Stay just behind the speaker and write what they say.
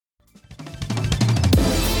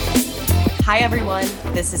Hi, everyone.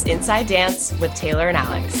 This is Inside Dance with Taylor and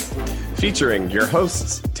Alex. Featuring your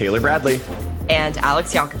hosts, Taylor Bradley and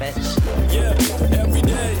Alex Yankovic. Yeah, every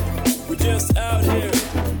day, we're just out here.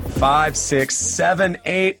 5, 6, 7,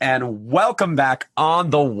 8, and welcome back on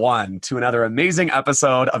the one to another amazing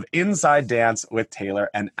episode of Inside Dance with Taylor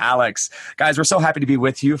and Alex. Guys, we're so happy to be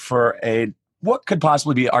with you for what could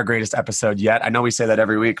possibly be our greatest episode yet. I know we say that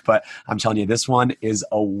every week, but I'm telling you, this one is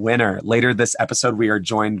a winner. Later this episode, we are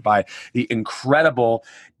joined by the incredible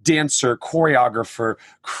dancer, choreographer,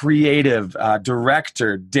 creative,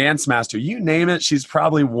 director, dance master, you name it. She's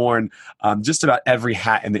probably worn just about every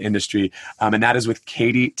hat in the industry. And that is with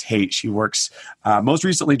Katie Tate. She works most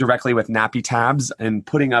recently directly with Nappy Tabs and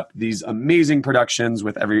putting up these amazing productions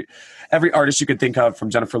with every artist you could think of, from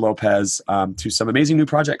Jennifer Lopez to some amazing new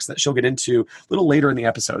projects that she'll get into a little later in the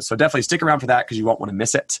episode. So definitely stick around for that because you won't want to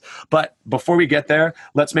miss it. But before we get there,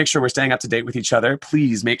 let's make sure we're staying up to date with each other.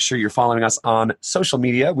 Please make sure you're following us on social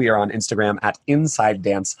media. We are on Instagram at Inside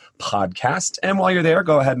Dance Podcast. And while you're there,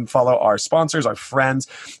 go ahead and follow our sponsors, our friends,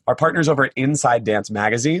 our partners over at Inside Dance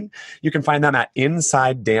Magazine. You can find them at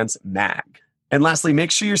Inside Dance Mag. And lastly,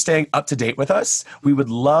 make sure you're staying up to date with us. We would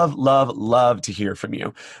love, love, love to hear from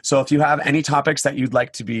you. So if you have any topics that you'd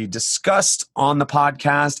like to be discussed on the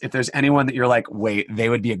podcast, if there's anyone that you're like, wait, they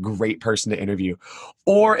would be a great person to interview,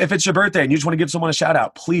 or if it's your birthday and you just want to give someone a shout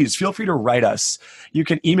out, please feel free to write us. You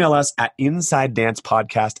can email us at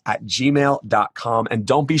insidedancepodcast@gmail.com. And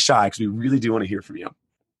don't be shy because we really do want to hear from you.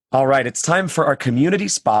 All right, it's time for our community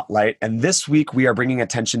spotlight. And this week we are bringing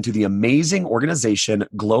attention to the amazing organization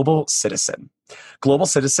Global Citizen. Global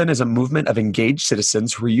Citizen is a movement of engaged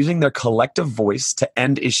citizens who are using their collective voice to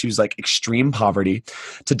end issues like extreme poverty,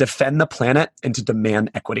 to defend the planet, and to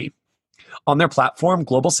demand equity. On their platform,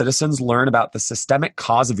 Global Citizens learn about the systemic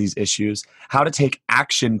cause of these issues, how to take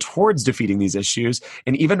action towards defeating these issues,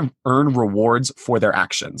 and even earn rewards for their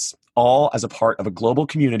actions, all as a part of a global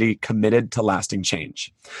community committed to lasting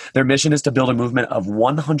change. Their mission is to build a movement of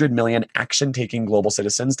 100 million action-taking global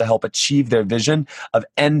citizens to help achieve their vision of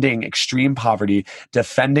ending extreme poverty,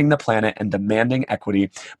 defending the planet, and demanding equity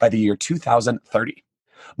by the year 2030.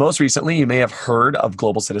 Most recently, you may have heard of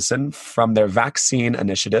Global Citizen from their vaccine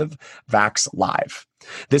initiative, Vax Live.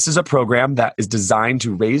 This is a program that is designed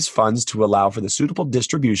to raise funds to allow for the suitable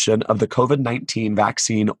distribution of the COVID-19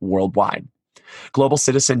 vaccine worldwide. Global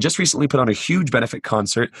Citizen just recently put on a huge benefit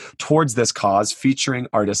concert towards this cause, featuring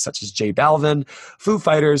artists such as J Balvin, Foo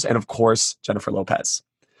Fighters, and of course, Jennifer Lopez.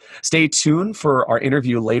 Stay tuned for our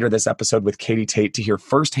interview later this episode with Katie Tate to hear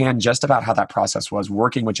firsthand just about how that process was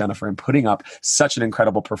working with Jennifer and putting up such an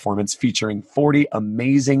incredible performance featuring 40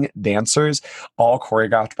 amazing dancers, all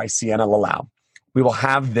choreographed by Sienna Lalau. We will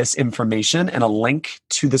have this information and a link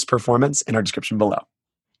to this performance in our description below.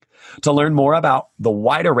 To learn more about the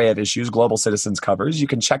wide array of issues Global Citizens covers, you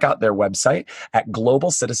can check out their website at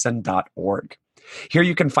globalcitizen.org. Here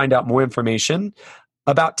you can find out more information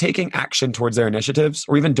about taking action towards their initiatives,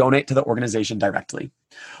 or even donate to the organization directly.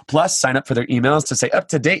 Plus, sign up for their emails to stay up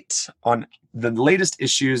to date on the latest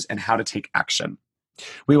issues and how to take action.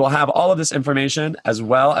 We will have all of this information, as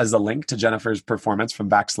well as the link to Jennifer's performance from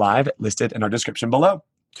Vax Live, listed in our description below.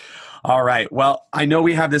 All right. Well, I know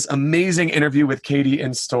we have this amazing interview with Katie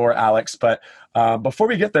in store, Alex, but before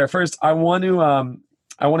we get there, first, I want to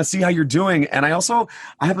see how you're doing. And I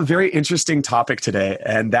have a very interesting topic today,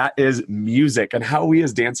 and that is music and how we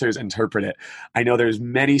as dancers interpret it. I know there's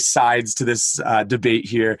many sides to this debate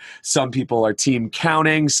here. Some people are team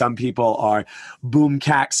counting, some people are boom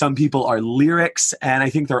cack, some people are lyrics, and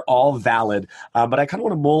I think they're all valid. But I kind of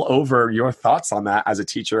want to mull over your thoughts on that as a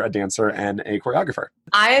teacher, a dancer, and a choreographer.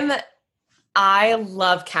 I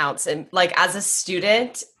love counts, and like as a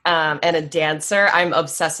student and a dancer, I'm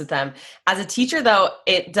obsessed with them. As a teacher, though,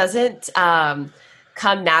 it doesn't come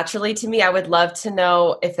naturally to me. I would love to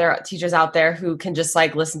know if there are teachers out there who can just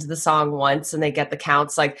like listen to the song once and they get the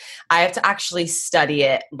counts. Like I have to actually study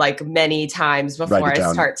it like many times before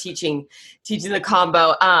I start teaching the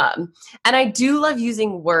combo. And I do love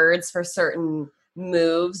using words for certain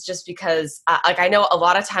moves, just because like I know a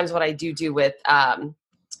lot of times what I do with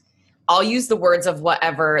I'll use the words of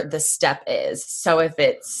whatever the step is. So if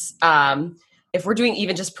it's, if we're doing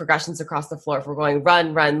even just progressions across the floor, if we're going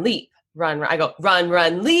run, run, leap, run, I go run,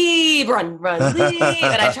 run, leap, run, run, leap.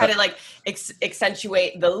 And I try to like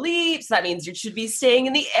accentuate the leap. So that means you should be staying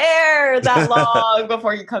in the air that long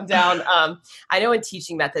before you come down. I know in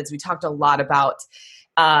teaching methods, we talked a lot about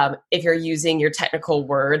if you're using your technical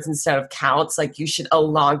words instead of counts, like you should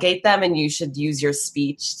elongate them and you should use your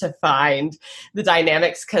speech to find the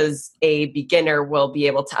dynamics, because a beginner will be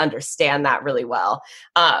able to understand that really well.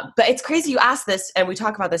 But it's crazy you asked this and we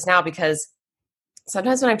talk about this now, because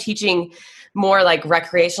sometimes when I'm teaching more like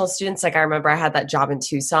recreational students, like I remember I had that job in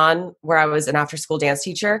Tucson where I was an after school dance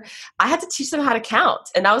teacher. I had to teach them how to count.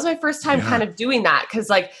 And that was my first time kind of doing that. Cause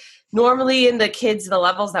like normally in the kids, the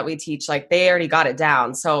levels that we teach, like they already got it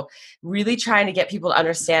down. So really trying to get people to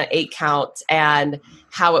understand 8 count and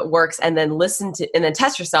how it works, and then and then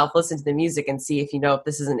test yourself, listen to the music and see if you know if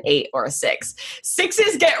this is an 8 or a 6.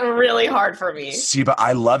 6s get really hard for me. See, but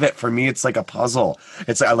I love it. For me, it's like a puzzle.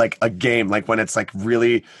 It's like a game. Like when it's like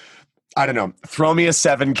really, I don't know, throw me a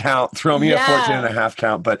 7 count, throw me a 14.5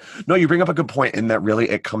 count. But no, you bring up a good point in that really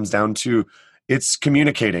it comes down to it's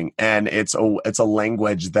communicating, and it's a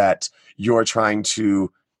language that you're trying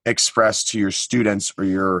to express to your students or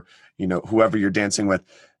your, whoever you're dancing with,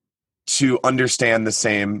 to understand the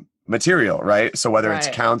same material, right? So whether it's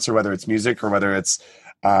counts or whether it's music or whether it's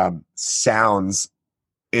sounds,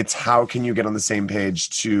 it's how can you get on the same page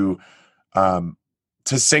to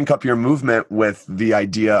sync up your movement with the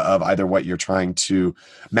idea of either what you're trying to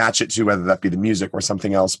match it to, whether that be the music or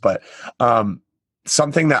something else. But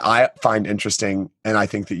something that I find interesting, and I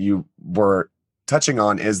think that you were touching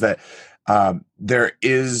on, is that there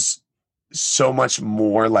is so much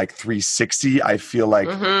more like 360, I feel like,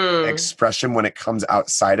 expression when it comes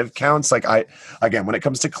outside of counts. Like when it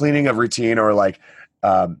comes to cleaning a routine or like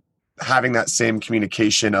having that same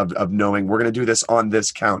communication of knowing we're going to do this on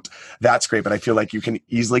this count, that's great. But I feel like you can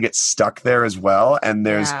easily get stuck there as well. And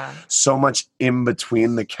there's so much in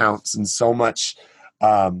between the counts and so much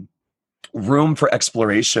room for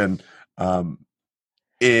exploration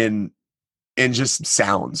in just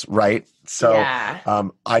sounds, right? So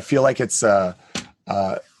I feel like it's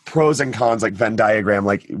pros and cons, like Venn diagram,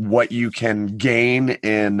 like what you can gain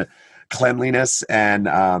in cleanliness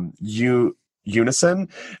and unison.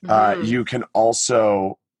 You can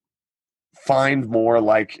also find more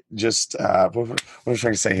like just what am I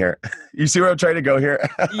trying to say here? You see where I'm trying to go here?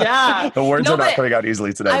 Yeah. The words are not coming out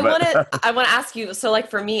easily today. I want to ask you, so like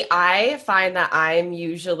for me, I find that I'm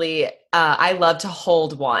usually I love to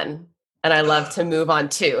hold 1 and I love to move on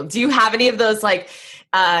 2. Do you have any of those like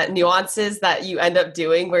nuances that you end up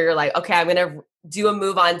doing where you're like, okay, I'm going to do a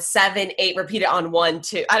move on 7, 8, repeat it on 1,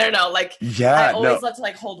 2. I don't know. Like, I always love to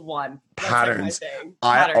like hold 1. That's patterns. Like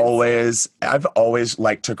Patterns. I've always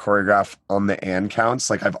liked to choreograph on the and counts.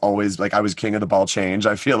 Like I've always, like I was king of the ball change,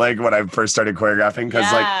 I feel like, when I first started choreographing.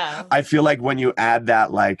 Cause like, I feel like when you add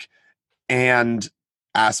that like, and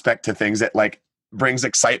aspect to things, it like brings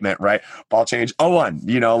excitement, right? Ball change, 1,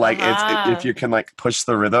 like if you can like push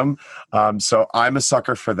the rhythm. So I'm a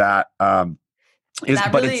sucker for that.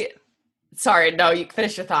 Sorry, no, you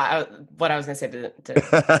finish your thought. What I was going to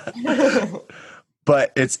say.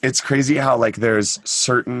 But it's crazy how like there's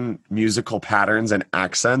certain musical patterns and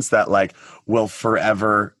accents that like will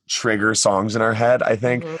forever trigger songs in our head. I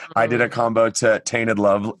think I did a combo to Tainted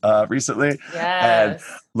Love recently. And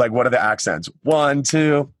like, what are the accents? 1,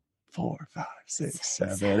 2, 4, 5, 6,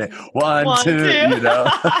 7, 8. 1,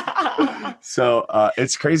 2, So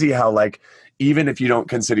it's crazy how like, even if you don't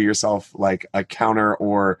consider yourself like a counter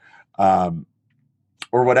or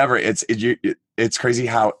whatever, it's crazy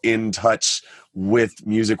how in touch with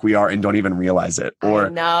music we are and don't even realize it. Or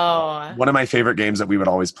one of my favorite games that we would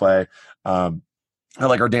always play,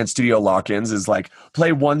 like our dance studio lock-ins, is like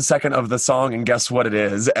play 1 second of the song and guess what it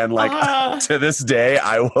is. And like to this day,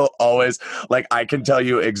 I will always like, I can tell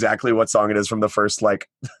you exactly what song it is from the first like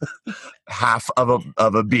half of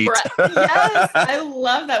a beat. Yes, I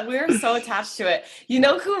love that. We're so attached to it. You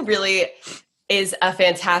know who really is a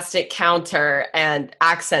fantastic counter and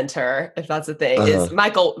accenter, if that's a thing, is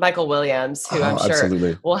Michael Williams, who I'm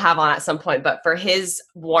sure we'll have on at some point. But for his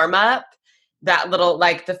warm up, that little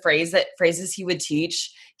like the phrases he would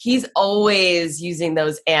teach, he's always using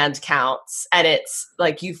those and counts, and it's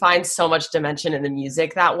like you find so much dimension in the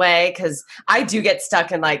music that way. Because I do get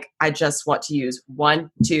stuck in like I just want to use 1,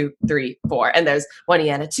 2, 3, 4, and there's 1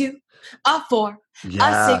 and a 2, a 4,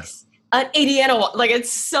 a 6. An 80 and a 1. Like,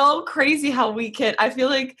 it's so crazy how we can. I feel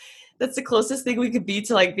like that's the closest thing we could be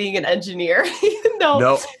to like being an engineer, even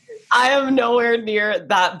though I am nowhere near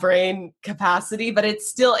that brain capacity. But I'm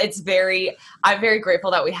very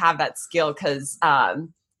grateful that we have that skill, because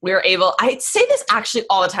we're able. I say this actually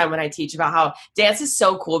all the time when I teach about how dance is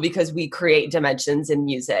so cool because we create dimensions in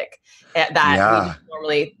music that we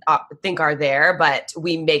normally think are there, but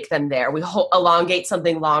we make them there. We elongate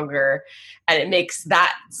something longer, and it makes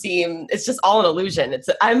that seem, it's just all an illusion.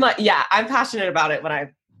 I'm passionate about it when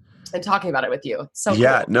I'm talking about it with you. So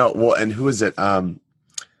cool. No, well, and who is it?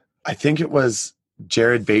 I think it was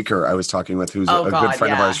Jared Baker I was talking with, who's a good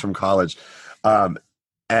friend of ours from college.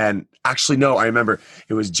 And actually, no, I remember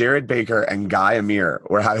it was Jared Baker and Guy Amir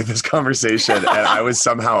were having this conversation, and I was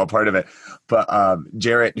somehow a part of it. But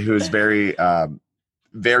Jared, who's very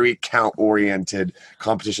count oriented,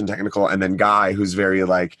 competition technical, and then Guy, who's very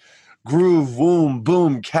like groove, boom,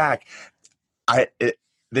 boom, cack.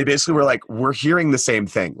 They basically were like, we're hearing the same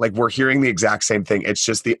thing. Like, we're hearing the exact same thing. It's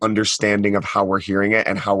just the understanding of how we're hearing it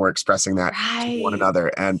and how we're expressing that to one another.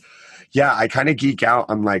 And yeah, I kind of geek out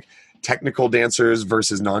on like technical dancers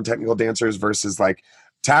versus non-technical dancers versus like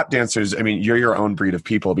tap dancers. I mean, you're your own breed of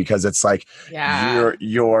people because it's like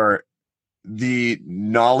you're the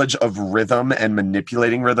knowledge of rhythm and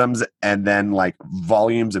manipulating rhythms and then like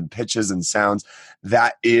volumes and pitches and sounds,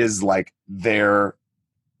 that is like their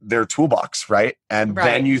toolbox, right? And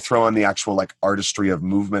then you throw on the actual like artistry of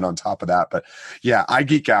movement on top of that. But yeah, I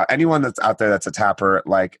geek out. Anyone that's out there that's a tapper,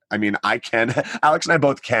 like, I mean, Alex and I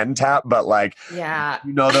both can tap, but like,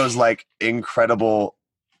 those like incredible,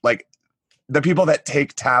 like the people that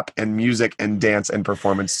take tap and music and dance and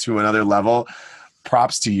performance to another level.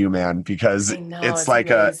 Props to you, man, because it's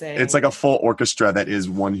like a full orchestra that is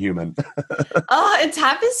one human. And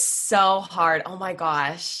tap is so hard. Oh my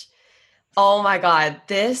gosh. Oh my God.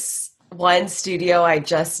 This one studio I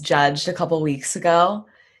just judged a couple weeks ago,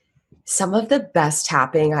 some of the best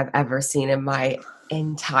tapping I've ever seen in my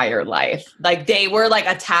entire life. Like they were like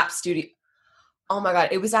a tap studio. Oh my God.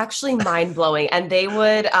 It was actually mind blowing. And they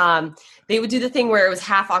would do the thing where it was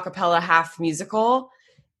half acapella, half musical.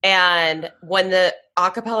 And when the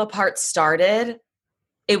acapella part started,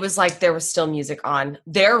 it was like there was still music on.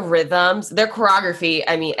 Their rhythms, their choreography,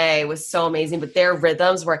 I mean, was so amazing, but their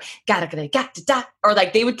rhythms were ga-da-ga-da-ga-da-da, or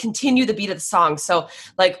like they would continue the beat of the song. So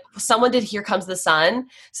like someone did Here Comes the Sun.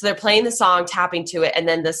 So they're playing the song, tapping to it, and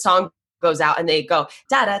then the song goes out and they go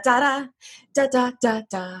da-da-da-da,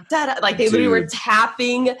 da-da-da-da, like they literally were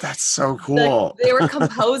tapping. That's so cool. They were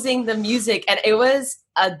composing the music, and it was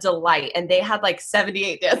a delight. And they had like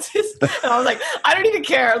 78 dances. And I was like, I don't even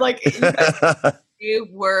care. Like you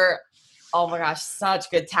were, oh my gosh,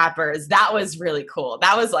 such good tappers. That was really cool.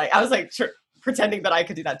 That was like, I was like pretending that I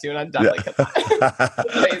could do that too. And I definitely could not.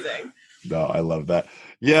 Amazing. No, I love that.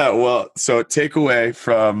 Yeah. Well, so takeaway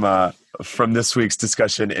from this week's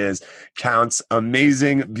discussion is counts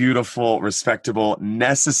amazing, beautiful, respectable,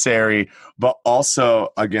 necessary, but also,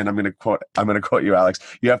 again, I'm going to quote you, Alex.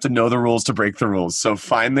 You have to know the rules to break the rules. So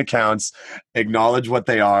find the counts, acknowledge what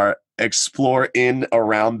they are, explore in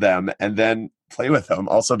around them, and then play with them.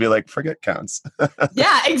 Also be like, forget counts.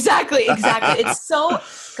 Yeah, exactly. It's so,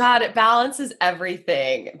 God, it balances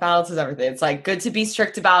everything. It's like good to be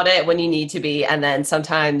strict about it when you need to be. And then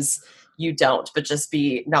sometimes you don't, but just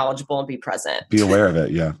be knowledgeable and be present. Be aware of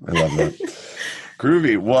it. Yeah. I love that.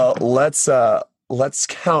 Groovy. Well, let's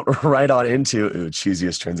count right on into,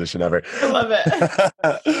 cheesiest transition ever. I love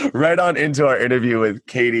it. Right on into our interview with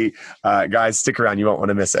Katie. Guys, stick around. You won't want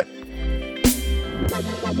to miss it.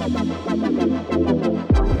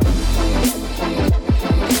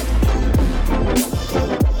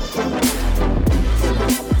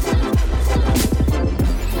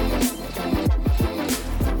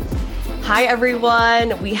 Hi,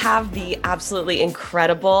 everyone. We have the absolutely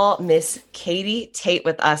incredible Miss Katie Tate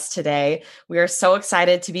with us today. We are so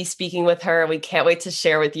excited to be speaking with her. We can't wait to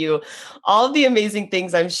share with you all of the amazing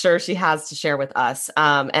things I'm sure she has to share with us.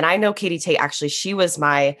 And I know Katie Tate, actually, she was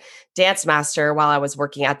my dance master while I was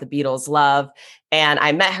working at the Beatles Love. And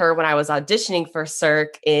I met her when I was auditioning for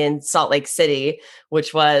Cirque in Salt Lake City,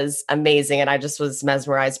 which was amazing. And I just was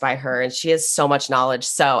mesmerized by her. And she has so much knowledge.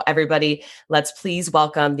 So everybody, let's please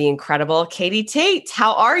welcome the incredible Katie Tate.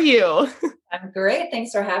 How are you? I'm great.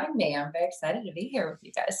 Thanks for having me. I'm very excited to be here with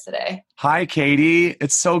you guys today. Hi, Katie.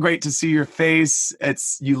 It's so great to see your face.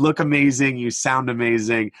 You look amazing. You sound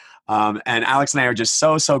amazing. And Alex and I are just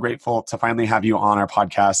so grateful to finally have you on our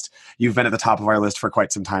podcast. You've been at the top of our list for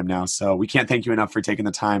quite some time now. So we can't thank you enough for taking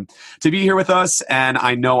the time to be here with us. And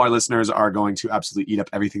I know our listeners are going to absolutely eat up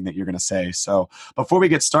everything that you're going to say. So before we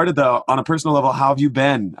get started, though, on a personal level, how have you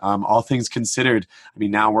been? All things considered. I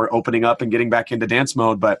mean, now we're opening up and getting back into dance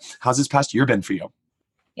mode, but how's this past year been for you?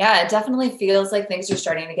 Yeah, it definitely feels like things are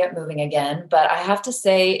starting to get moving again. But I have to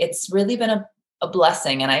say, it's really been a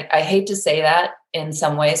blessing. And I hate to say that in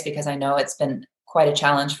some ways, because I know it's been quite a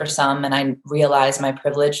challenge for some. And I realize my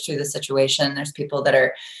privilege through the situation. There's people that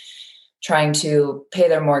are trying to pay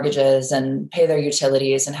their mortgages and pay their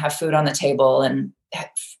utilities and have food on the table, and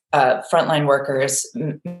frontline workers,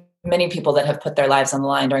 many people that have put their lives on the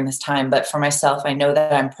line during this time. But for myself, I know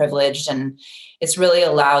that I'm privileged, and it's really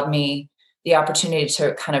allowed me the opportunity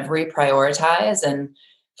to kind of reprioritize and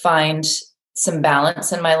find some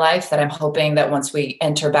balance in my life that I'm hoping that once we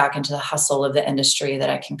enter back into the hustle of the industry, that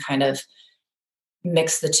I can kind of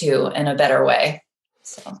mix the two in a better way.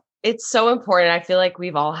 So it's so important. I feel like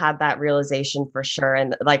we've all had that realization for sure.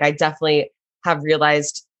 And like, I definitely have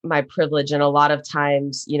realized my privilege. And a lot of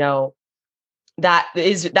times, that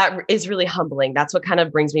is really humbling. That's what kind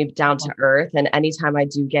of brings me down to earth. And anytime I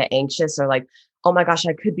do get anxious or like, oh my gosh,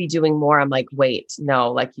 I could be doing more, I'm like, wait,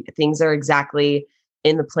 no, like things are exactly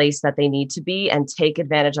in the place that they need to be, and take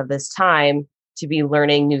advantage of this time to be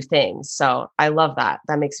learning new things. So I love that.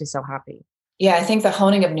 That makes me so happy. Yeah, I think the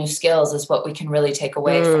honing of new skills is what we can really take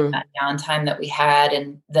away from that downtime that we had,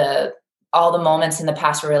 and all the moments in the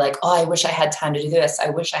past where we're like, oh, I wish I had time to do this. I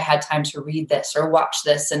wish I had time to read this or watch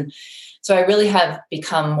this. And so I really have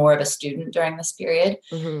become more of a student during this period.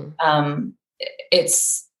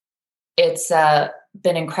 It's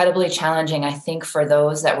been incredibly challenging, I think, for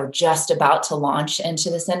those that were just about to launch into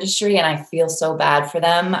this industry. And I feel so bad for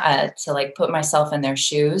them to like put myself in their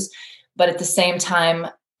shoes. But at the same time,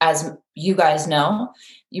 as you guys know,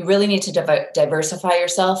 you really need to diversify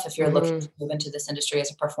yourself if you're looking to move into this industry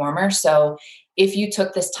as a performer. So if you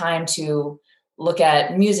took this time to look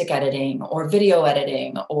at music editing or video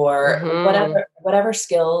editing or whatever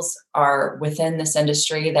skills are within this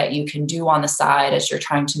industry that you can do on the side as you're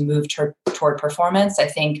trying to move toward performance, I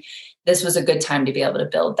think this was a good time to be able to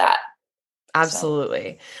build that.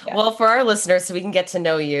 Absolutely. So, yeah. Well, for our listeners, so we can get to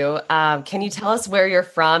know you, can you tell us where you're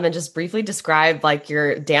from and just briefly describe like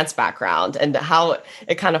your dance background and how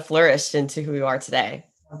it kind of flourished into who you are today?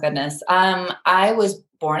 Oh, goodness. I was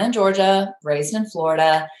born in Georgia, raised in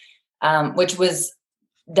Florida, which was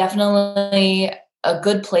definitely a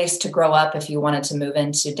good place to grow up if you wanted to move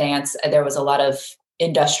into dance. There was a lot of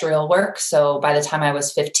industrial work. So by the time I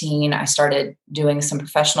was 15, I started doing some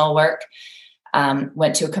professional work.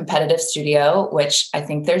 Went to a competitive studio, which I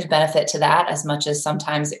think there's benefit to that as much as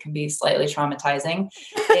sometimes it can be slightly traumatizing.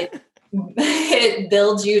 It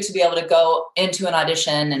builds you to be able to go into an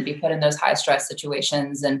audition and be put in those high stress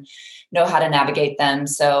situations and know how to navigate them.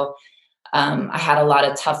 So I had a lot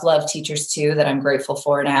of tough love teachers too that I'm grateful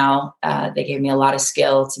for now. They gave me a lot of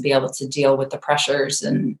skill to be able to deal with the pressures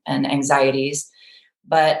and anxieties.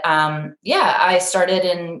 But I started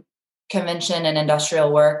in convention and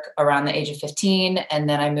industrial work around the age of 15. And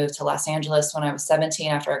then I moved to Los Angeles when I was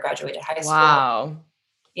 17 after I graduated high school. Wow.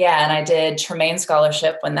 Yeah. And I did Tremaine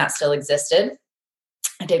Scholarship when that still existed.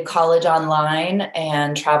 I did college online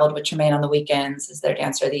and traveled with Tremaine on the weekends as their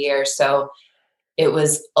dancer of the year. So it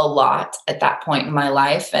was a lot at that point in my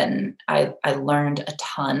life. And I learned a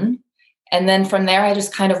ton. And then from there, I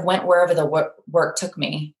just kind of went wherever the work took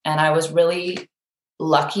me. And I was really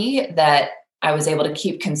lucky that I was able to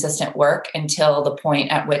keep consistent work until the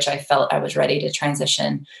point at which I felt I was ready to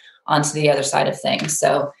transition onto the other side of things.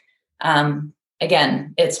 So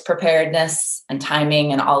again, it's preparedness and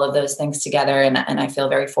timing and all of those things together. And I feel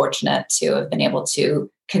very fortunate to have been able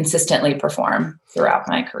to consistently perform throughout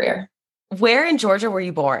my career. Where in Georgia were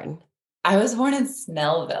you born? I was born in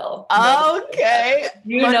Snellville. Okay.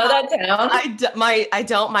 You know that town? I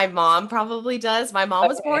don't. My mom probably does. My mom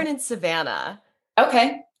was born in Savannah.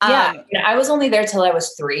 Okay. Yeah. I was only there till I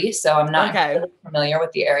was 3. So I'm not really familiar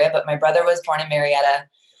with the area, but my brother was born in Marietta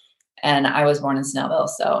and I was born in Snellville.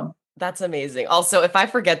 So that's amazing. Also, if I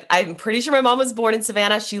forget, I'm pretty sure my mom was born in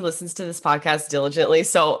Savannah. She listens to this podcast diligently.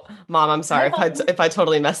 So Mom, I'm sorry if I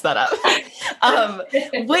totally messed that up.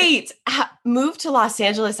 Wait, moved to Los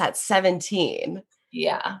Angeles at 17.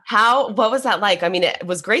 Yeah. What was that like? I mean, it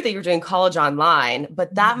was great that you were doing college online,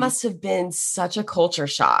 but that must have been such a culture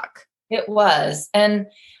shock. It was. And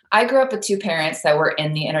I grew up with 2 parents that were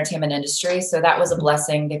in the entertainment industry. So that was a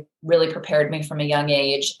blessing. They really prepared me from a young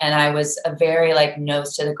age. And I was a very like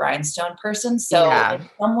nose to the grindstone person. So in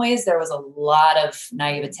some ways there was a lot of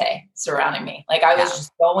naivete surrounding me. Like I was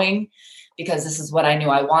just going because this is what I knew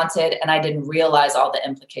I wanted. And I didn't realize all the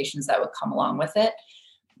implications that would come along with it.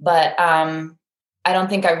 But I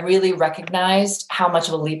don't think I really recognized how much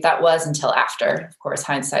of a leap that was until after. Of course,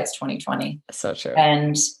 hindsight's 2020. So true.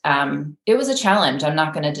 And it was a challenge. I'm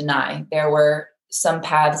not going to deny. There were some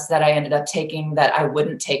paths that I ended up taking that I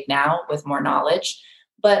wouldn't take now with more knowledge.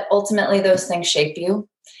 But ultimately, those things shape you.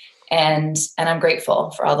 And I'm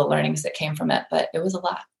grateful for all the learnings that came from it. But it was a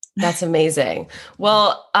lot. That's amazing.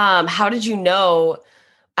 Well, how did you know?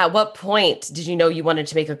 At what point did you know you wanted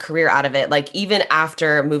to make a career out of it? Like even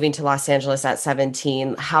after moving to Los Angeles at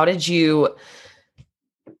 17, how did you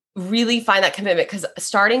really find that commitment? Because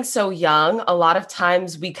starting so young, a lot of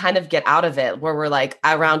times we kind of get out of it where we're like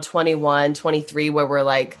around 21, 23, where we're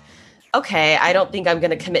like, okay, I don't think I'm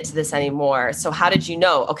going to commit to this anymore. So how did you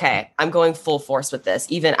know, okay, I'm going full force with this,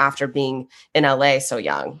 even after being in LA so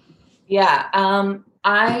young? Yeah. I'm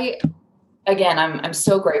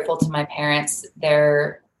so grateful to my parents.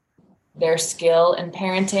 Their skill in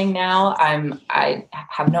parenting now. I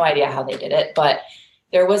have no idea how they did it, but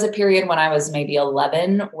there was a period when I was maybe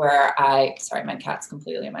 11 where sorry, my cat's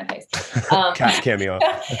completely in my face. Cat cameo.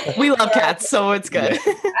 We love cats, so it's good.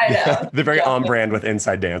 Yeah. I know. They're very on brand with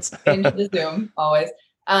Inside Dance. Into the Zoom always.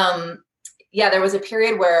 There was a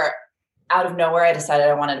period where out of nowhere, I decided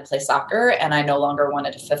I wanted to play soccer and I no longer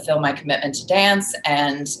wanted to fulfill my commitment to dance.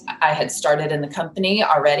 And I had started in the company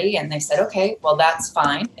already. And they said, okay, well, that's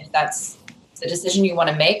fine if that's the decision you want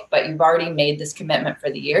to make, but you've already made this commitment for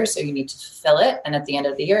the year. So you need to fulfill it. And at the end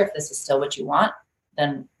of the year, if this is still what you want,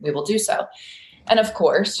 then we will do so. And of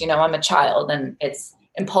course, I'm a child and it's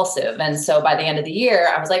impulsive. And so by the end of the year,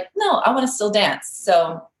 I was like, no, I want to still dance.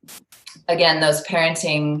 So again, those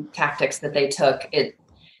parenting tactics that they took,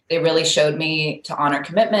 they really showed me to honor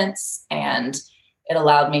commitments, and it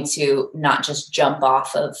allowed me to not just jump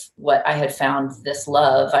off of what I had found this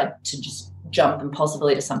love, to just jump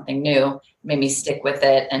impulsively to something new, made me stick with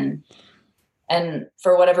it. And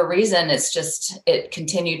for whatever reason, it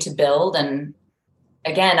continued to build. And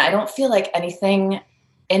again, I don't feel like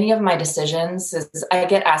any of my decisions I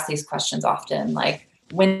get asked these questions often, like,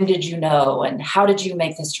 when did you know? And how did you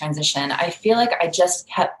make this transition? I feel like I just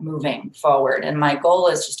kept moving forward. And my goal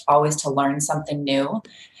is just always to learn something new.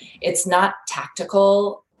 It's not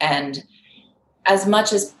tactical. And as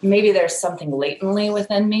much as maybe there's something latently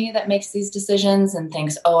within me that makes these decisions and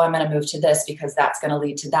thinks, oh, I'm going to move to this because that's going to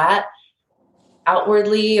lead to that,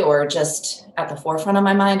 outwardly or just at the forefront of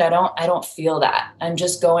my mind, I don't feel that. I'm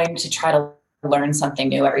just going to try to learn something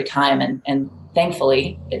new every time. And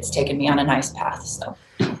thankfully it's taken me on a nice path. So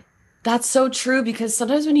that's so true, because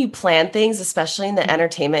sometimes when you plan things, especially in the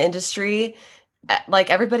entertainment industry, like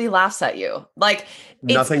everybody laughs at you. Like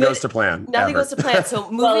nothing goes to plan. Nothing goes to plan. So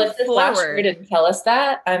moving if this last forward, year didn't tell us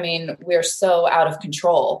that, I mean, we're so out of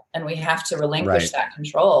control and we have to relinquish that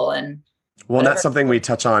control. And that's something we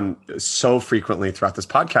touch on so frequently throughout this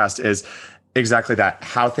podcast is exactly that,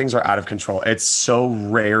 how things are out of control. It's so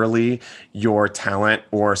rarely your talent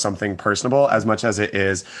or something personable as much as it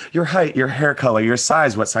is your height, your hair color, your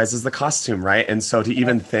size, what size is the costume, right? And so to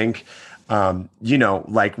even think,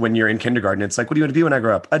 like when you're in kindergarten, it's like, what do you want to be when I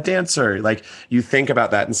grow up? A dancer. Like you think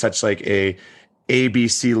about that in such like a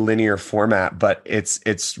ABC linear format, but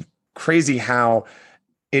it's crazy how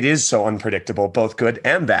it is so unpredictable, both good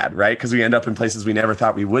and bad, right? Because we end up in places we never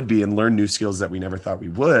thought we would be and learn new skills that we never thought we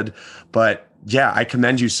would. But yeah, I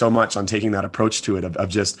commend you so much on taking that approach to it of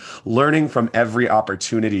just learning from every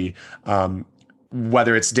opportunity,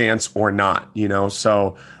 whether it's dance or not,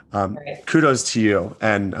 So kudos to you.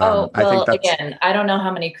 And I think that's... again, I don't know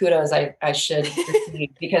how many kudos I should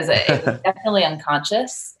receive because it was definitely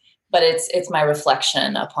unconscious. But it's my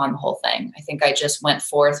reflection upon the whole thing. I think I just went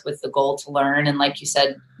forth with the goal to learn. And like you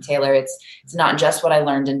said, Taylor, it's not just what I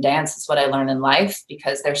learned in dance, it's what I learned in life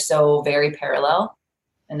because they're so very parallel.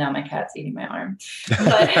 And now my cat's eating my arm.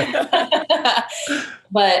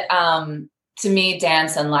 But to me,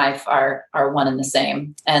 dance and life are one and the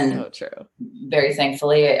same. And so true. Very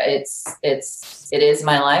thankfully, it is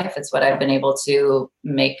my life. It's what I've been able to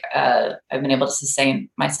make. I've been able to sustain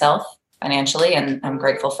myself financially, and I'm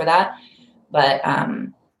grateful for that. But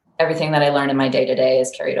everything that I learned in my day-to-day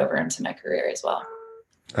is carried over into my career as well.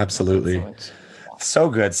 Absolutely. So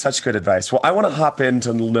good. Such good advice. Well, I want to hop in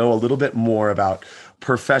to know a little bit more about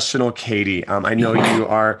professional Katie. I know you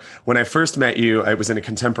are, when I first met you, I was in a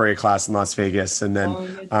contemporary class in Las Vegas. And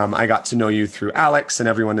then I got to know you through Alex and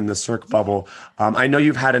everyone in the Cirque bubble. I know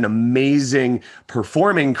you've had an amazing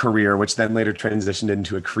performing career, which then later transitioned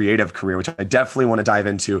into a creative career, which I definitely want to dive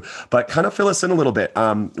into, but kind of fill us in a little bit.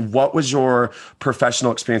 What was your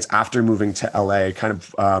professional experience after moving to LA? Kind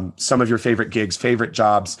of some of your favorite gigs, favorite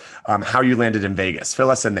jobs, how you landed in Vegas. Fill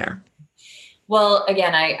us in there. Well,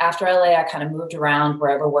 again, after LA, I kind of moved around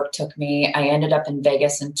wherever work took me. I ended up in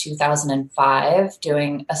Vegas in 2005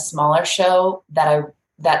 doing a smaller show that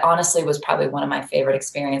honestly was probably one of my favorite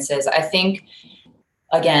experiences. I think,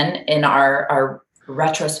 again, in our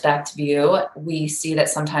retrospect view, we see that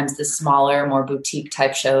sometimes the smaller, more boutique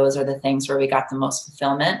type shows are the things where we got the most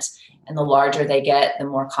fulfillment, and the larger they get, the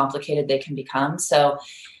more complicated they can become. So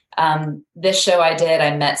this show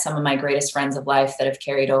I met some of my greatest friends of life that have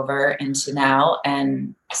carried over into now.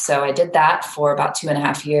 And so I did that for about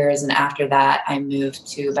 2.5 years. And after that, I moved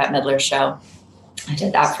to Bette Midler's show. I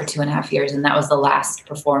did that for 2.5 years. And that was the last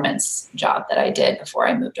performance job that I did before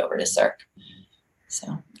I moved over to Cirque.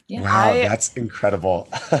 So Yeah. Wow, that's incredible.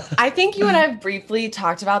 I think you and I have briefly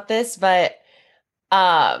talked about this, but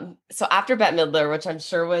so after Bette Midler, which I'm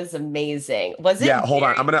sure was amazing, was it? Yeah, hold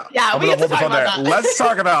on. Yeah, I'm we gonna get to hold the talk phone there. about that. Let's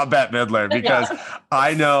talk about Bette Midler because Yeah.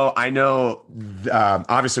 I know.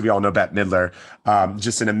 Obviously, we all know Bette Midler,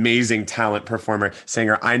 just an amazing talent, performer,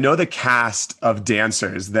 singer. I know the cast of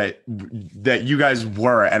dancers that you guys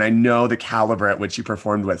were, and I know the caliber at which you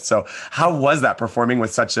performed with. So, how was that performing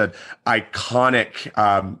with such an iconic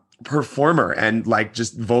performer and like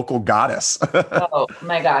just vocal goddess? Oh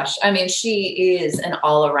my gosh. I mean, she is an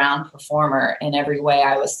all around performer in every way.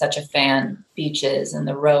 I was such a fan, Beaches and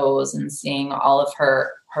The Rose, and seeing all of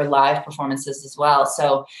her live performances as well.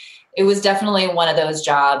 So it was definitely one of those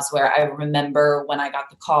jobs where I remember when I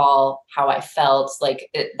got the call, how I felt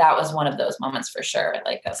like that was one of those moments for sure.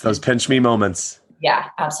 Like It's those pinch me moments. Yeah,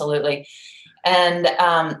 absolutely. And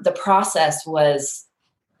the process was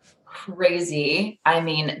crazy. I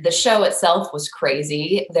mean, the show itself was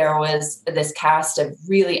crazy. There was this cast of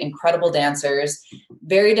really incredible dancers,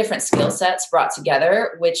 very different skill sets brought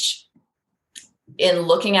together, which in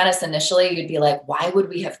looking at us initially, you'd be like, why would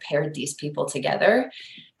we have paired these people together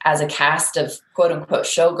as a cast of quote unquote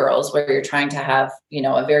showgirls where you're trying to have,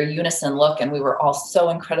 a very unison look. And we were all so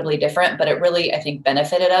incredibly different, but it really, I think,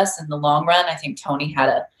 benefited us in the long run. I think Tony had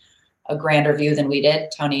a grander view than we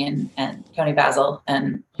did, Tony and Tony Basil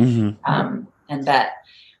and Bette.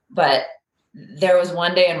 But there was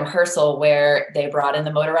one day in rehearsal where they brought in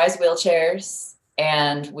the motorized wheelchairs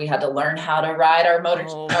and we had to learn how to ride our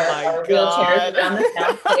wheelchairs around the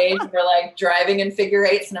sound stage. We're like driving in figure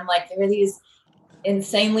eights. And I'm like, there are these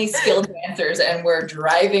insanely skilled dancers and we're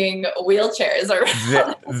driving wheelchairs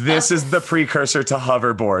around. This is the precursor to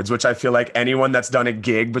hoverboards, which I feel like anyone that's done a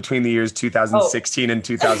gig between the years 2016 and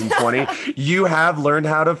 2020, you have learned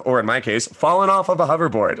how to, or in my case, fallen off of a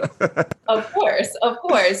hoverboard. Of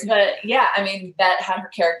course. But yeah, I mean, Bette had her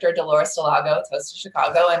character Dolores Delago, Toast to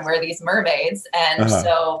Chicago, and we're these mermaids. And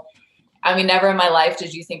so, I mean, never in my life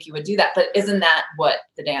did you think you would do that. But isn't that what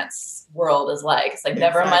the dance world is like? It's like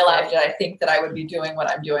never in my life did I think that I would be doing what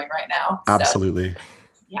I'm doing right now. So, Absolutely.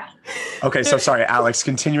 yeah. Okay, so sorry, Alex,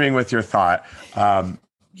 continuing with your thought. Post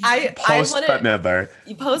Bette Midler.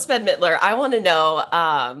 Post Bette Midler, I want to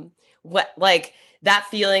know what like that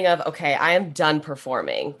feeling of, okay, I am done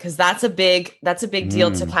performing, because that's a big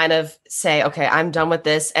deal to kind of say, okay, I'm done with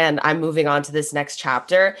this and I'm moving on to this next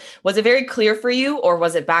chapter. Was it very clear for you, or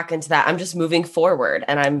was it back into that I'm just moving forward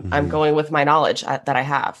and I'm going with my knowledge that I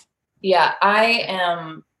have? Yeah, I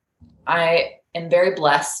am very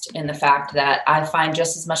blessed in the fact that I find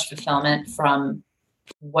just as much fulfillment from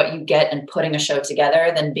what you get in putting a show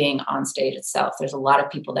together than being on stage itself. There's a lot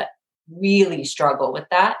of people that really struggle with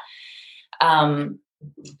that.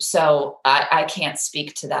 So I can't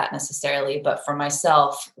speak to that necessarily, but for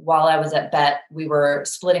myself, while I was at Bette, we were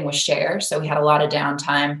splitting with Cher. So we had a lot of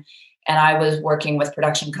downtime and I was working with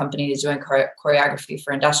production companies doing choreography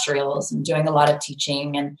for industrials and doing a lot of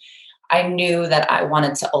teaching. And I knew that I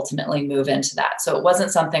wanted to ultimately move into that. So it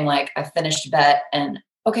wasn't something like I finished Bette and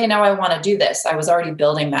okay, now I want to do this. I was already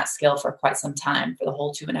building that skill for quite some time, for the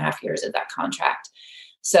whole 2.5 years of that contract.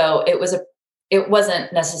 So it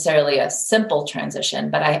wasn't necessarily a simple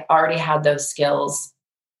transition, but I already had those skills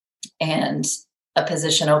and a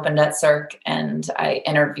position opened at Cirque, and I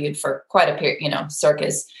interviewed for quite a period. Cirque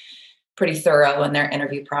is pretty thorough in their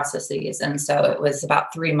interview processes. And so it was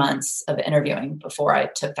about 3 months of interviewing before I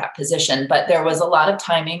took that position. But there was a lot of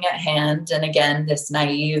timing at hand. And again, this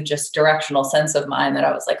naive, just directional sense of mine that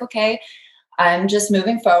I was like, okay, I'm just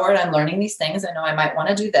moving forward. I'm learning these things. I know I might want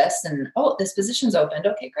to do this. And, this position's opened.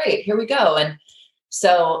 Okay, great. Here we go. And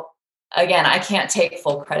so again, I can't take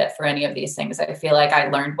full credit for any of these things. I feel like I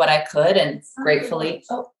learned what I could, and gratefully,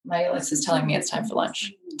 my Alexa's telling me it's time for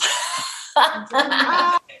lunch.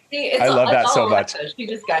 See, I love that so much. She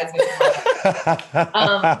just guides me. But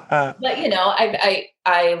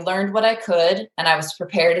I learned what I could, and I was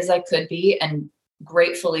prepared as I could be. And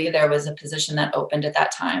gratefully, there was a position that opened at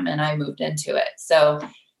that time, and I moved into it. So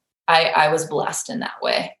I was blessed in that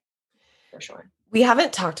way, for sure. We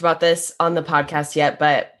haven't talked about this on the podcast yet,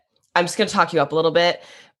 but I'm just going to talk you up a little bit.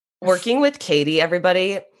 Working with Katie,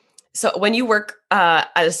 everybody. So when you work at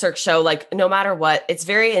a Cirque show, like no matter what, it's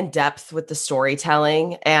very in depth with the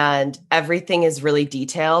storytelling and everything is really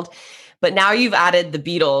detailed. But now you've added the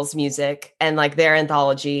Beatles music and like their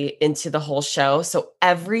anthology into the whole show. So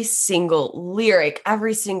every single lyric,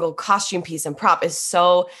 every single costume piece and prop is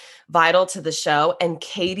so vital to the show. And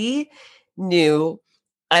Katie knew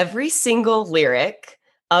every single lyric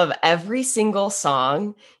of every single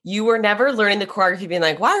song. You were never learning the choreography being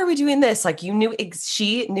like, why are we doing this? Like she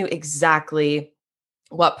knew exactly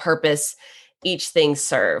what purpose each thing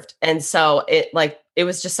served. And so it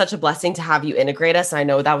was just such a blessing to have you integrate us. And I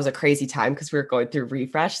know that was a crazy time because we were going through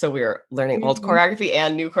refresh. So we were learning old choreography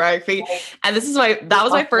and new choreography. And that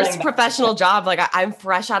was my first professional job. Like I'm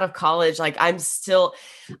fresh out of college. Like I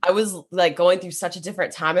was like going through such a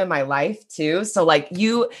different time in my life too. So like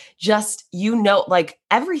like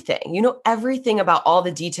everything about all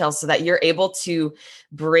the details so that you're able to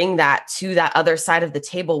bring that to that other side of the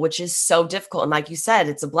table, which is so difficult. And like you said,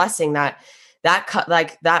 it's a blessing that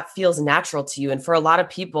feels natural to you. And for a lot of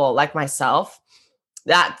people like myself,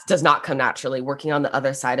 that does not come naturally, working on the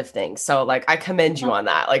other side of things. So like, I commend you on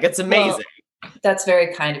that. Like, it's amazing. Well, that's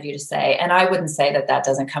very kind of you to say. And I wouldn't say that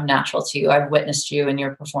doesn't come natural to you. I've witnessed you in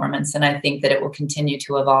your performance, and I think that it will continue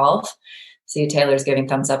to evolve. See, Taylor's giving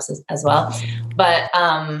thumbs up as well. But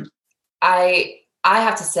I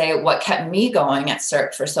have to say what kept me going at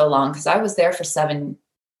Cirque for so long, because I was there for 7+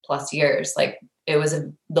 years. Like, it was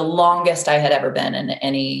the longest I had ever been in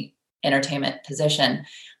any entertainment position.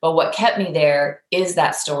 But what kept me there is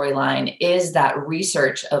that storyline, is that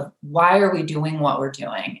research of why are we doing what we're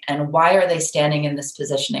doing, and why are they standing in this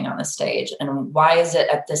positioning on the stage, and why is it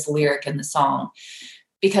at this lyric in the song?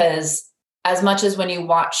 Because as much as when you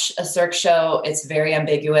watch a Cirque show, it's very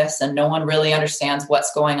ambiguous and no one really understands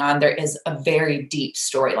what's going on, there is a very deep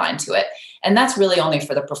storyline to it. And that's really only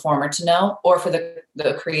for the performer to know, or for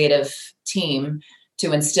the creative team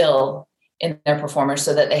to instill in their performers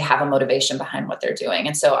so that they have a motivation behind what they're doing.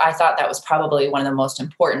 And so I thought that was probably one of the most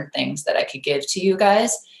important things that I could give to you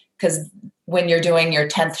guys, because when you're doing your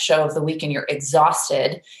 10th show of the week and you're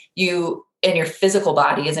exhausted, and your physical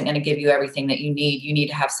body isn't going to give you everything that you need. You need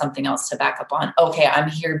to have something else to back up on. Okay, I'm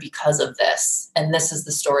here because of this, and this is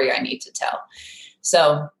the story I need to tell.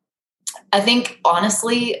 So I think,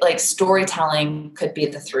 honestly, like, storytelling could be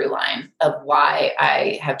the through line of why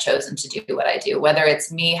I have chosen to do what I do, whether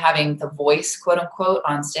it's me having the voice, quote unquote,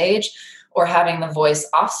 on stage, or having the voice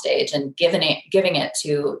off stage and giving it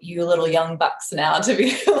to you little young bucks now to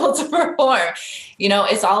be able to perform.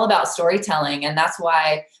 It's all about storytelling. And that's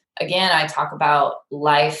why, again, I talk about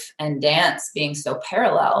life and dance being so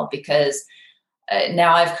parallel, because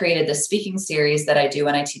now I've created this speaking series that I do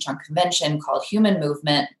when I teach on convention called Human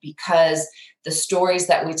Movement, because the stories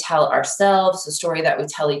that we tell ourselves, the story that we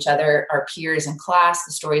tell each other, our peers in class,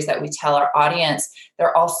 the stories that we tell our audience,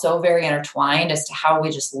 they're all so very intertwined as to how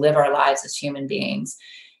we just live our lives as human beings.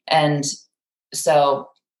 And so,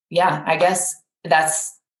 yeah, I guess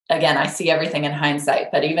that's, again, I see everything in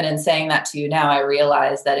hindsight, but even in saying that to you now, I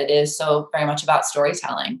realize that it is so very much about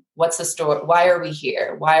storytelling. What's the story? Why are we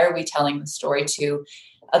here? Why are we telling the story to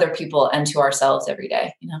other people and to ourselves every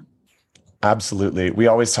day? Absolutely. We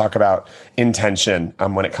always talk about intention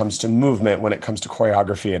when it comes to movement, when it comes to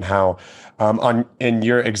choreography, and how in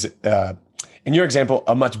your example,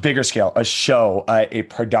 a much bigger scale, a show, a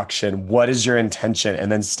production, what is your intention?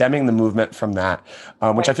 And then stemming the movement from that,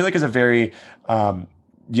 which I feel like is a very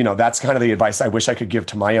that's kind of the advice I wish I could give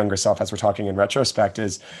to my younger self, as we're talking in retrospect,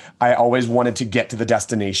 is I always wanted to get to the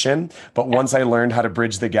destination. But once I learned how to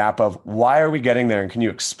bridge the gap of why are we getting there? And can you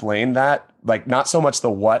explain that? Like, not so much the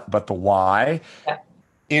what, but the why. Yeah.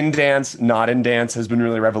 In dance, not in dance, has been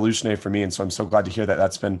really revolutionary for me. And so I'm so glad to hear that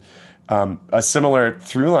that's been a similar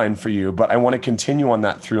through line for you. But I want to continue on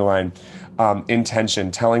that through line. Intention,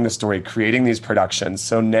 telling the story, creating these productions.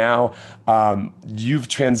 So now you've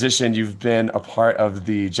transitioned, you've been a part of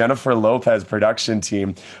the Jennifer Lopez production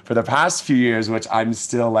team for the past few years, which I'm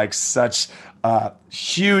still like such a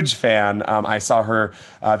huge fan. I saw her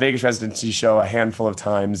Vegas residency show a handful of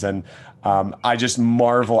times, and I just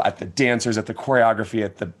marvel at the dancers, at the choreography,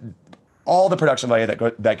 at all the production value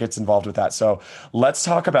that gets involved with that. So let's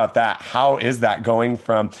talk about that. How is that going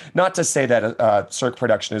from, not to say that Cirque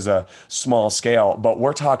production is a small scale, but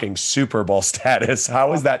we're talking Super Bowl status.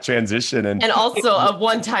 How is that transition? And also a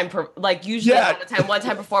one-time, usually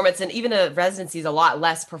one-time performance, and even a residency is a lot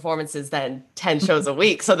less performances than 10 shows a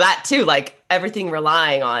week. So that too, like everything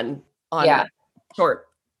relying on short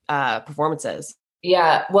performances.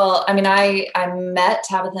 Yeah. Well, I mean, I met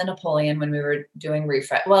Tabitha and Napoleon when we were doing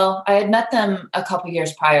Refresh. Well, I had met them a couple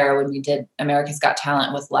years prior when we did America's Got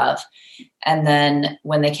Talent with Love. And then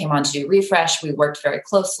when they came on to do Refresh, we worked very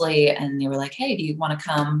closely, and they were like, hey, do you want to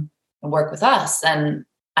come and work with us? And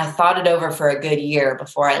I thought it over for a good year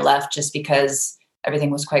before I left, just because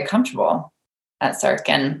everything was quite comfortable at Cirque.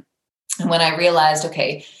 And when I realized,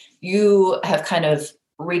 okay, you have kind of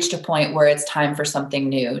reached a point where it's time for something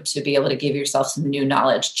new, to be able to give yourself some new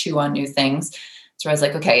knowledge, chew on new things. So I was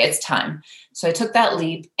like, okay, it's time. So I took that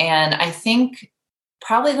leap. And I think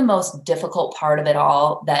probably the most difficult part of it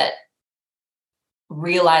all that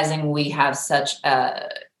realizing we have such a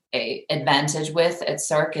advantage with at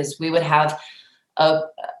Cirque is we would have a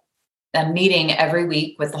meeting every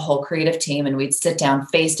week with the whole creative team, and we'd sit down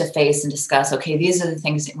face to face and discuss, okay, these are the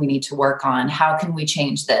things that we need to work on. How can we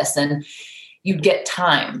change this? And you'd get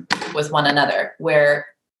time with one another, where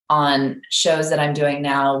on shows that I'm doing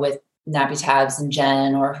now with Nappy Tabs and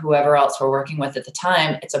Jen or whoever else we're working with at the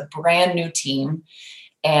time, it's a brand new team,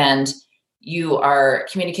 and you are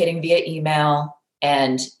communicating via email,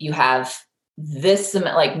 and you have this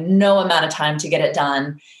like no amount of time to get it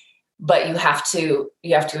done, but you have to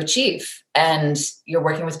achieve, and you're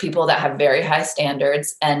working with people that have very high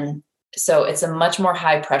standards. And so it's a much more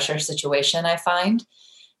high pressure situation, I find.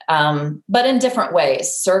 But in different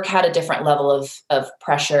ways. Cirque had a different level of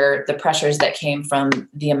pressure, the pressures that came from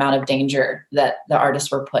the amount of danger that the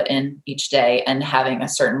artists were put in each day and having a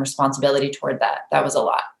certain responsibility toward that. That was a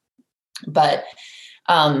lot. But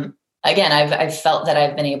again, I've felt that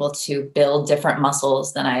I've been able to build different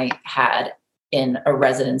muscles than I had in a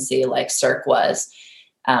residency like Cirque was.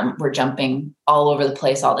 We're jumping all over the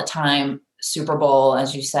place all the time. Super Bowl,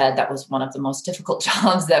 as you said, that was one of the most difficult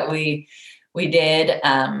jobs that we did.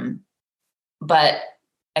 But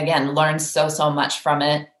again, learned so much from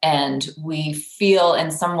it. And we feel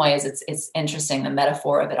in some ways, it's interesting, the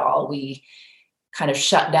metaphor of it all. We kind of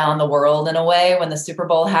shut down the world in a way. When the Super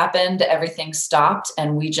Bowl happened, everything stopped.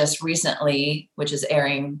 And we just recently, which is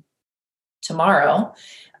airing tomorrow,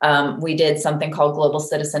 we did something called Global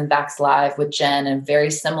Citizen Vax Live with Jen, and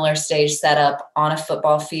very similar stage setup on a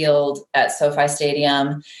football field at SoFi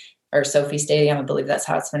Stadium, or Sophie Stadium, I believe that's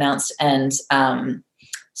how it's pronounced. And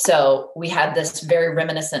so we had this very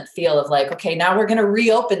reminiscent feel of like, okay, now we're going to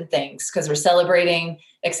reopen things because we're celebrating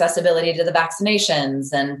accessibility to the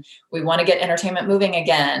vaccinations and we want to get entertainment moving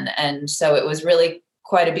again. And so it was really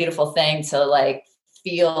quite a beautiful thing to like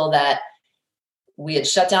feel that we had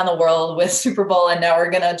shut down the world with Super Bowl and now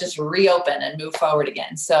we're going to just reopen and move forward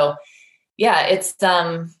again. So yeah, it's,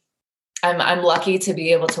 I'm lucky to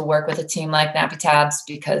be able to work with a team like Nappy Tabs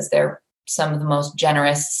because they're some of the most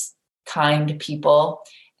generous, kind people.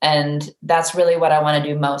 And that's really what I want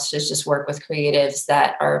to do most, is just work with creatives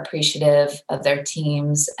that are appreciative of their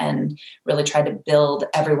teams and really try to build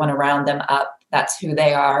everyone around them up. That's who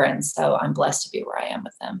they are. And so I'm blessed to be where I am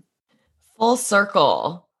with them. Full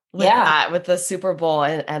circle with that, with the Super Bowl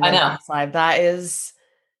and the Vax Live. That is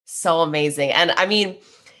so amazing. And I mean,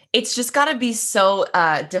 it's just got to be so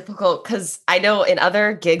difficult because I know in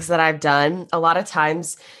other gigs that I've done, a lot of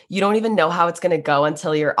times you don't even know how it's going to go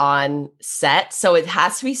until you're on set. So it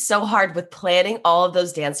has to be so hard with planning all of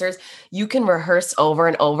those dancers. You can rehearse over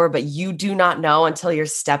and over, but you do not know until you're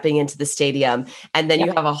stepping into the stadium. And then you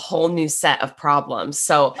have a whole new set of problems.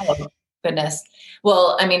 So, oh, goodness.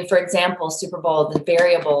 Well, I mean, for example, Super Bowl, the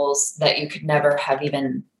variables that you could never have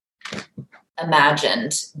even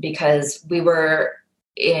imagined, because we were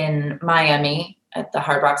in Miami at the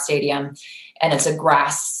Hard Rock Stadium, and it's a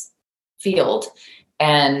grass field.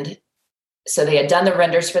 And so they had done the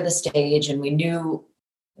renders for the stage, and we knew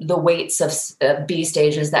the weights of B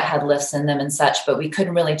stages that had lifts in them and such, but we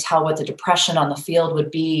couldn't really tell what the depression on the field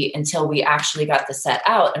would be until we actually got the set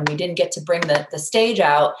out. And we didn't get to bring the stage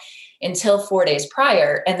out until 4 days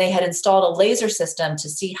prior. And they had installed a laser system to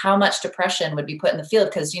see how much depression would be put in the field.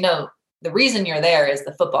 Because, you know, the reason you're there is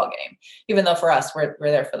the football game, even though for us, we're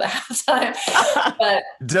there for the halftime. But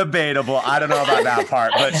debatable. I don't know about that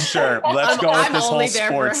part, but sure. Let's go with this whole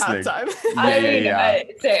sports thing.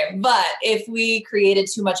 Same. But if we created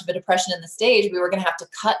too much of a depression in the stage, we were going to have to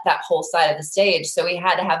cut that whole side of the stage. So we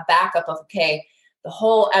had to have backup of, okay, the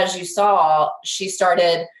whole, as you saw, she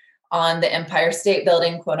started on the Empire State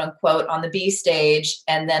Building, quote unquote, on the B stage.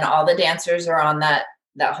 And then all the dancers are on that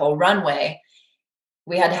whole runway.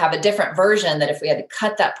 We had to have a different version that if we had to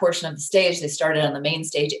cut that portion of the stage, they started on the main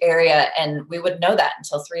stage area, and we wouldn't know that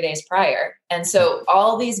until 3 days prior. And so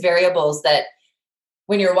all these variables that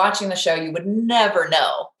when you're watching the show, you would never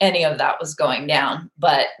know any of that was going down,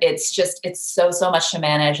 but it's so much to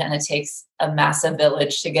manage, and it takes a massive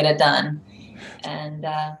village to get it done. And,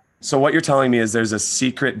 so what you're telling me is there's a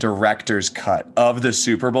secret director's cut of the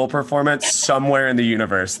Super Bowl performance somewhere in the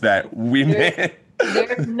universe that we made.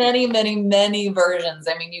 There's many, many, many versions.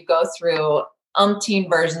 I mean, you go through umpteen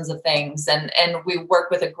versions of things, and we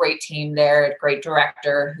work with a great team there, a great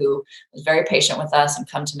director who was very patient with us and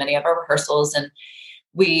come to many of our rehearsals. And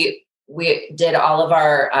we did all of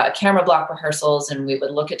our camera block rehearsals, and we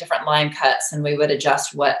would look at different line cuts, and we would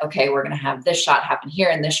adjust we're going to have this shot happen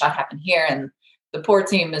here and this shot happen here. And the poor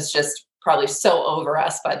team is just probably so over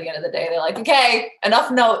us by the end of the day. They're like, okay,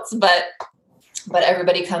 enough notes, but but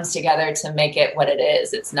everybody comes together to make it what it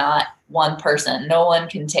is. It's not one person. No one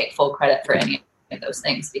can take full credit for any of those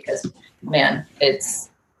things because, man, it's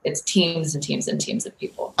teams and teams and teams of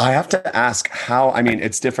people. I have to ask how, I mean,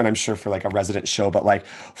 it's different, I'm sure, for like a resident show, but like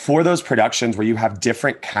for those productions where you have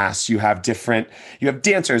different casts, you have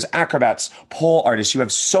dancers, acrobats, pole artists, you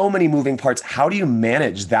have so many moving parts. How do you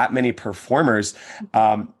manage that many performers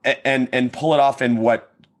and pull it off in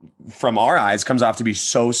what, from our eyes, comes off to be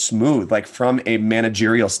so smooth, like from a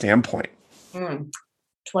managerial standpoint?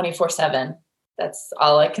 24/7. That's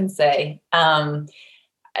all I can say.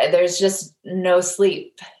 There's just no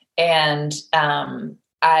sleep. And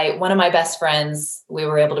one of my best friends, we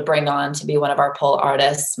were able to bring on to be one of our pole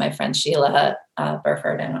artists, my friend Sheila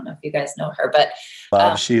Burford. I don't know if you guys know her, but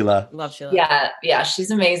love Sheila. Yeah,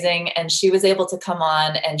 she's amazing. And she was able to come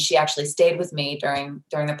on, and she actually stayed with me during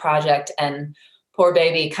the project. And poor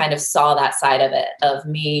baby kind of saw that side of it, of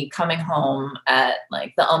me coming home at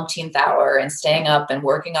like the umpteenth hour and staying up and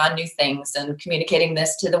working on new things and communicating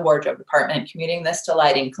this to the wardrobe department, communicating this to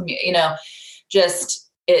lighting,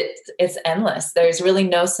 just it's endless. There's really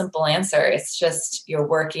no simple answer. It's just you're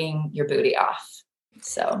working your booty off.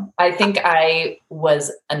 So I think I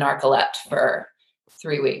was a narcoleptic for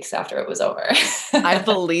 3 weeks after it was over. I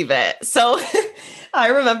believe it. So I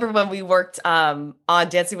remember when we worked on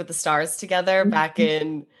Dancing with the Stars together back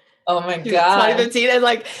in oh my God, 2015. And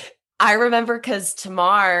like, I remember because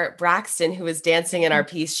Tamar Braxton, who was dancing in our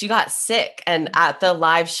piece, she got sick. And at the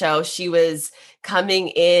live show, she was coming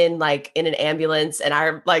in like in an ambulance. And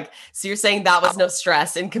I like, so you're saying that was no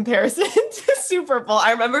stress in comparison to Super Bowl.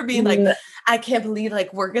 I remember being like, I can't believe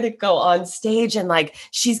like we're going to go on stage and like,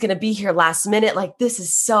 she's going to be here last minute. Like, this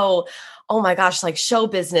is so, oh my gosh, like show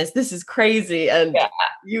business. This is crazy. And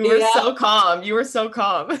you were so calm. You were so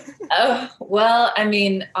calm. Oh, well, I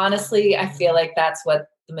mean, honestly, I feel like that's what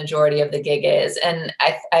the majority of the gig is. And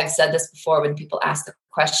I've said this before when people ask the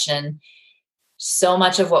question, so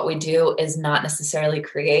much of what we do is not necessarily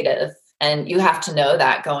creative. And you have to know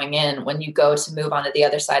that going in. When you go to move on to the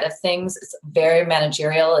other side of things, it's very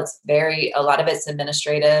managerial. A lot of it's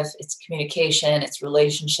administrative, it's communication, it's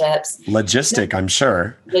relationships. I'm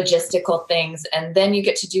sure. Logistical things. And then you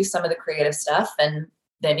get to do some of the creative stuff. And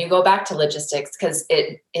then you go back to logistics because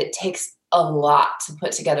it takes a lot to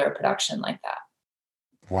put together a production like that.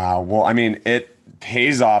 Wow. Well, I mean, it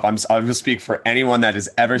pays off. I will speak for anyone that has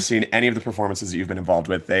ever seen any of the performances that you've been involved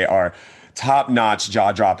with. They are top-notch,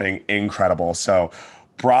 jaw-dropping, incredible. So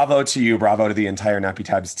bravo to you. Bravo to the entire Nappy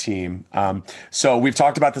Tabs team. So we've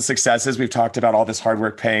talked about the successes. We've talked about all this hard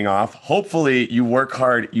work paying off. Hopefully you work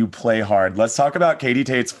hard, you play hard. Let's talk about Katie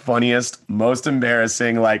Tate's funniest, most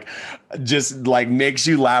embarrassing, like just like makes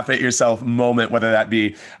you laugh at yourself moment, whether that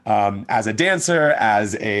be as a dancer,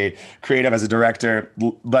 as a creative, as a director.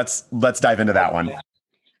 Let's dive into that one.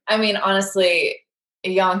 I mean, honestly,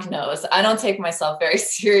 Yonk knows I don't take myself very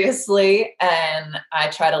seriously, and I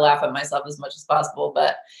try to laugh at myself as much as possible.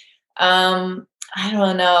 But I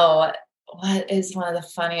don't know what is one of the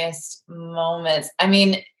funniest moments. I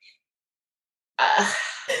mean,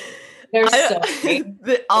 there's so many.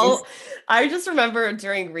 I just remember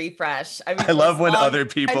during Refresh. I mean, I love when other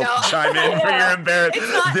people chime in for your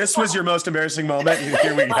embarrassment. This was your most embarrassing moment.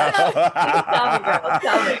 Here we go.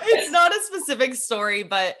 Tell me. It's not a specific story,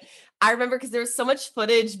 but I remember because there was so much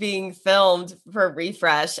footage being filmed for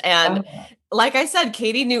Refresh. And like I said,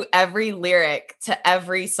 Katie knew every lyric to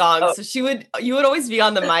every song. So you would always be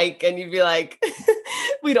on the mic and you'd be like,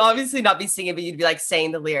 we'd obviously not be singing, but you'd be like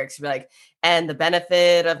saying the lyrics. You'd be like, and the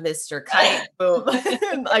benefit of Mr. Kite, boom.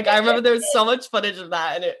 Like, I remember there was so much footage of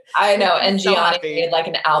that. And I know. And Gianni made like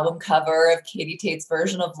an album cover of Katie Tate's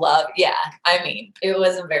version of Love. Yeah. I mean, it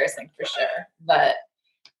was embarrassing for sure, but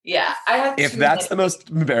yeah, I have. If that's the most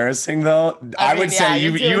embarrassing, though, I would say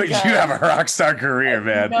you have a rock star career,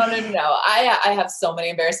 man. No. I have so many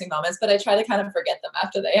embarrassing moments, but I try to kind of forget them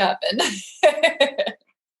after they happen.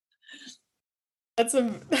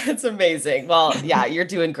 That's amazing. Well, yeah, you're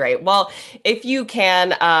doing great. Well, if you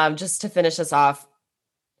can, just to finish us off,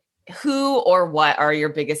 who or what are your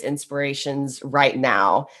biggest inspirations right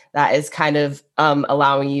now that is kind of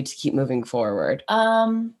allowing you to keep moving forward?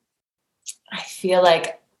 I feel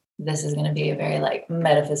like this is going to be a very like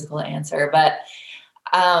metaphysical answer, but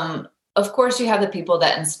of course you have the people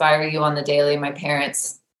that inspire you on the daily. My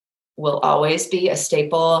parents will always be a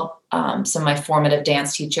staple. Some of my formative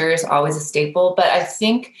dance teachers, always a staple. But I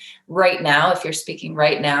think right now, if you're speaking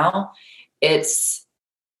right now, it's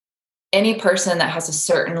any person that has a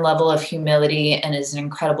certain level of humility and is an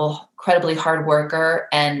incredibly hard worker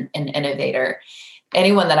and an innovator.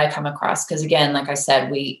 anyone that I come across. Because again, like I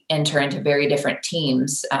said, we enter into very different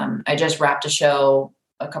teams. I just wrapped a show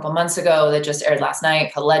a couple months ago that just aired last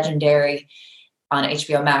night called Legendary on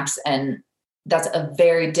HBO Max. And that's a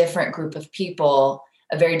very different group of people,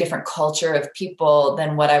 a very different culture of people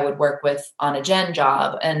than what I would work with on a gen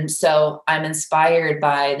job. And so I'm inspired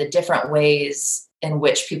by the different ways in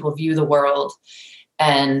which people view the world.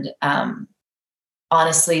 And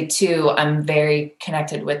honestly, too, I'm very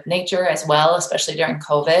connected with nature as well, especially during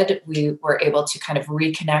COVID. We were able to kind of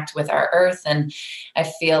reconnect with our earth. And I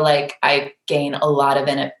feel like I gain a lot of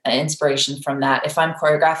inspiration from that. If I'm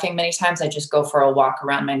choreographing, many times I just go for a walk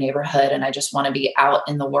around my neighborhood and I just want to be out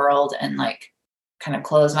in the world and like kind of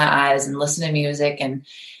close my eyes and listen to music and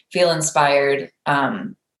feel inspired.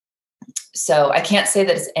 So I can't say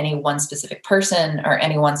that it's any one specific person or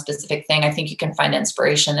any one specific thing. I think you can find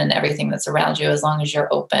inspiration in everything that's around you as long as you're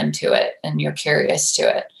open to it and you're curious to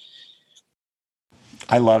it.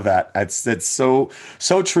 I love that. It's so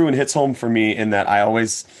true and hits home for me in that I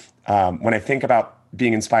always, when I think about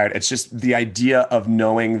being inspired, it's just the idea of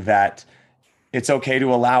knowing that it's okay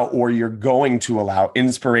to allow, or you're going to allow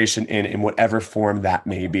inspiration in whatever form that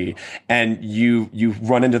may be. And you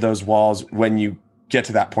run into those walls when you get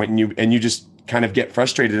to that point and you just kind of get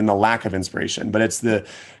frustrated in the lack of inspiration. But it's the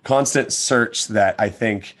constant search that I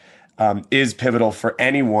think is pivotal for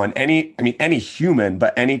anyone, any human,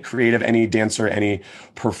 but any creative, any dancer, any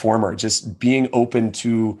performer, just being open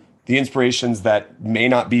to the inspirations that may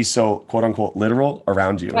not be so quote unquote literal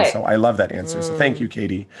around you. Right. And so I love that answer. So thank you,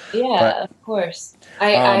 Katie. Yeah, of course.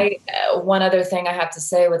 I one other thing I have to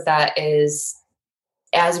say with that is,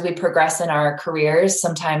 as we progress in our careers,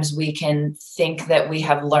 sometimes we can think that we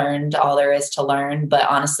have learned all there is to learn. But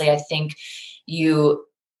honestly, I think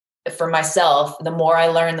for myself, the more I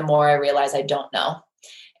learn, the more I realize I don't know.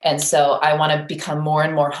 And so I want to become more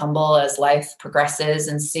and more humble as life progresses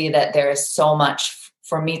and see that there is so much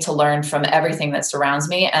for me to learn from everything that surrounds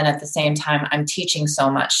me. And at the same time, I'm teaching so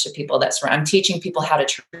much to people I'm teaching people how to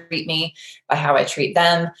treat me by how I treat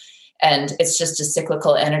them. And it's just a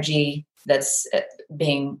cyclical energy that's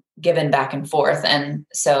being given back and forth. And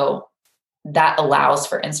so that allows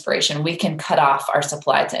for inspiration. We can cut off our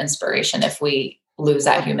supply to inspiration if we lose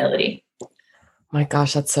that humility. My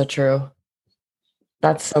gosh, that's so true.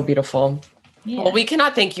 That's so beautiful. Yeah. Well, we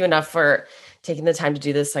cannot thank you enough for taking the time to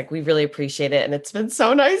do this. Like, we really appreciate it. And it's been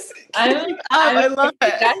so nice. I love it.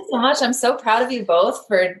 Thank you guys so much. I'm so proud of you both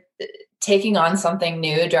for taking on something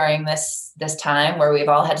new during this time where we've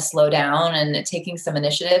all had to slow down and taking some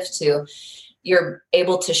initiative you're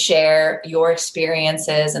able to share your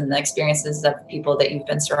experiences and the experiences of people that you've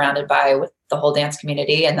been surrounded by with the whole dance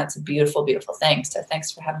community. And that's a beautiful, beautiful thing. So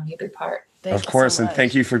thanks for having me be part. Of course. So and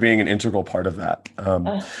thank you for being an integral part of that.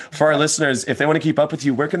 For our listeners, if they want to keep up with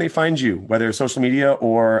you, where can they find you, whether social media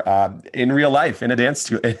or in real life, in a dance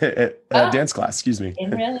class, excuse me.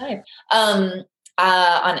 In real life. I'm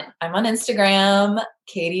on Instagram,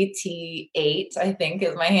 KatieT8, I think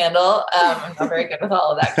is my handle. I'm not very good with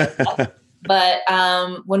all of that kind of stuff. But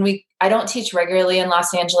I don't teach regularly in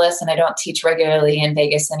Los Angeles and I don't teach regularly in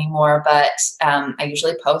Vegas anymore, but I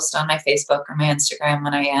usually post on my Facebook or my Instagram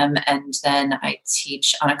when I am. And then I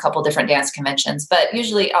teach on a couple different dance conventions, but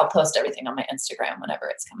usually I'll post everything on my Instagram whenever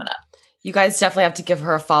it's coming up. You guys definitely have to give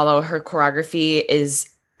her a follow. Her choreography is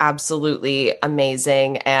absolutely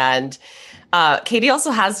amazing. And Katie also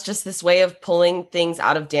has just this way of pulling things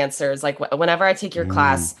out of dancers. Like whenever I take your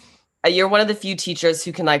class, you're one of the few teachers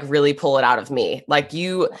who can like really pull it out of me. Like,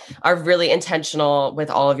 you are really intentional with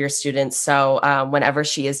all of your students. So whenever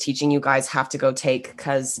she is teaching, you guys have to go take,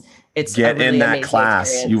 because it's get really in that class.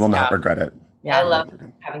 Experience. You will not regret it. Yeah, I love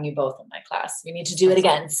having you both in my class. We need to do it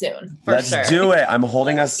again soon. Let's do it. I'm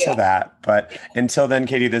holding us to that. But until then,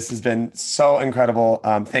 Katie, this has been so incredible.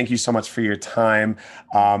 Thank you so much for your time.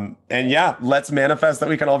 And yeah, let's manifest that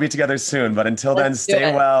we can all be together soon. But until then,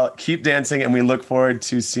 stay well, keep dancing, and we look forward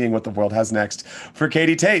to seeing what the world has next. For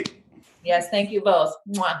Katie Tate. Yes, thank you both.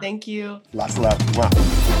 Mwah. Thank you. Lots of love.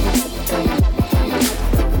 Mwah.